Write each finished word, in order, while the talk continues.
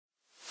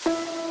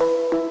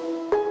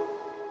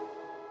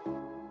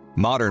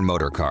Modern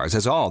Motorcars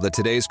has all that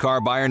today's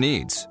car buyer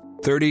needs.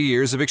 30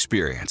 years of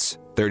experience,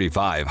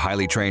 35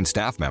 highly trained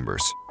staff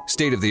members,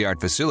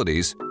 state-of-the-art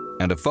facilities,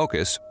 and a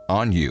focus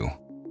on you.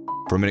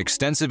 From an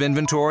extensive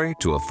inventory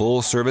to a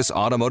full-service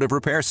automotive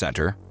repair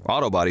center,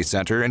 auto body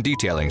center, and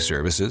detailing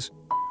services,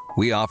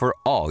 we offer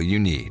all you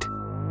need.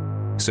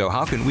 So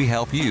how can we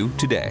help you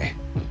today?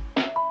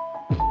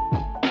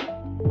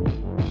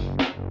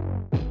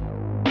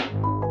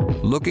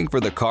 Looking for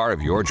the car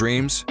of your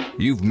dreams?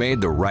 You've made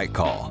the right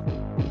call.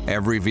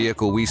 Every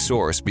vehicle we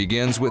source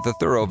begins with a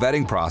thorough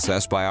vetting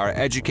process by our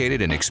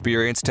educated and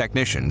experienced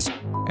technicians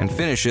and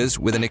finishes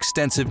with an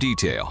extensive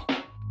detail.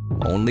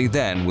 Only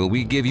then will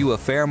we give you a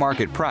fair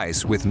market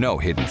price with no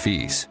hidden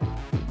fees.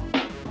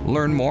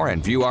 Learn more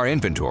and view our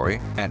inventory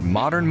at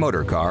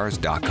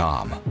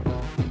modernmotorcars.com.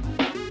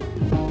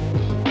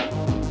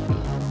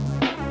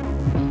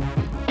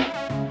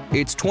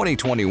 It's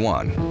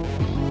 2021.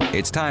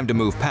 It's time to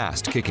move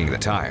past kicking the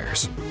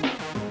tires.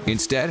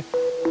 Instead,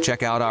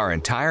 check out our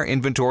entire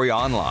inventory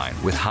online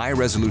with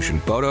high-resolution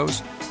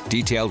photos,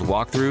 detailed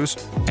walkthroughs,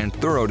 and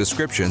thorough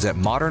descriptions at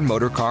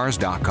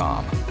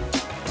modernmotorcars.com.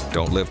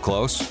 Don't live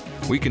close?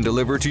 We can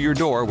deliver to your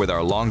door with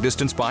our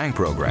long-distance buying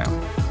program.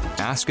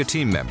 Ask a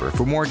team member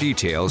for more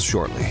details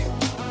shortly.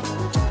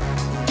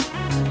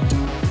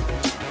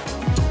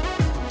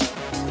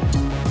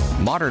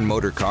 Modern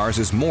Motorcars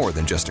is more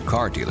than just a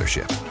car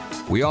dealership.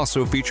 We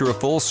also feature a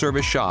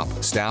full-service shop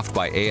staffed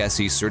by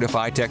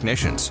ASE-certified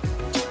technicians.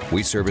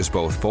 We service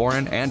both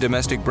foreign and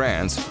domestic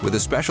brands with a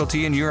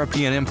specialty in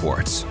European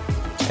imports.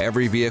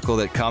 Every vehicle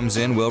that comes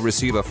in will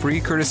receive a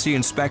free courtesy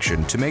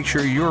inspection to make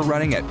sure you're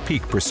running at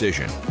peak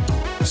precision.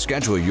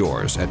 Schedule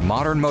yours at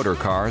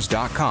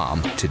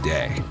modernmotorcars.com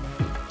today.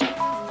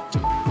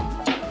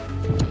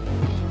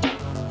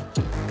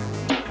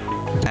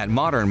 At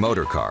Modern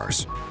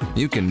Motorcars,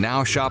 you can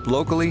now shop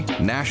locally,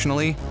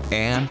 nationally,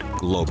 and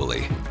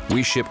globally.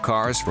 We ship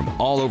cars from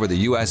all over the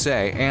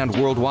USA and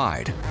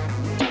worldwide.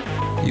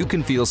 You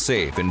can feel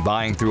safe in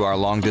buying through our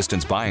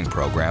long-distance buying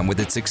program with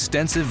its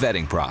extensive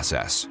vetting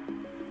process.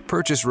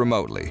 Purchase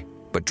remotely,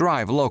 but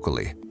drive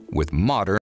locally with Modern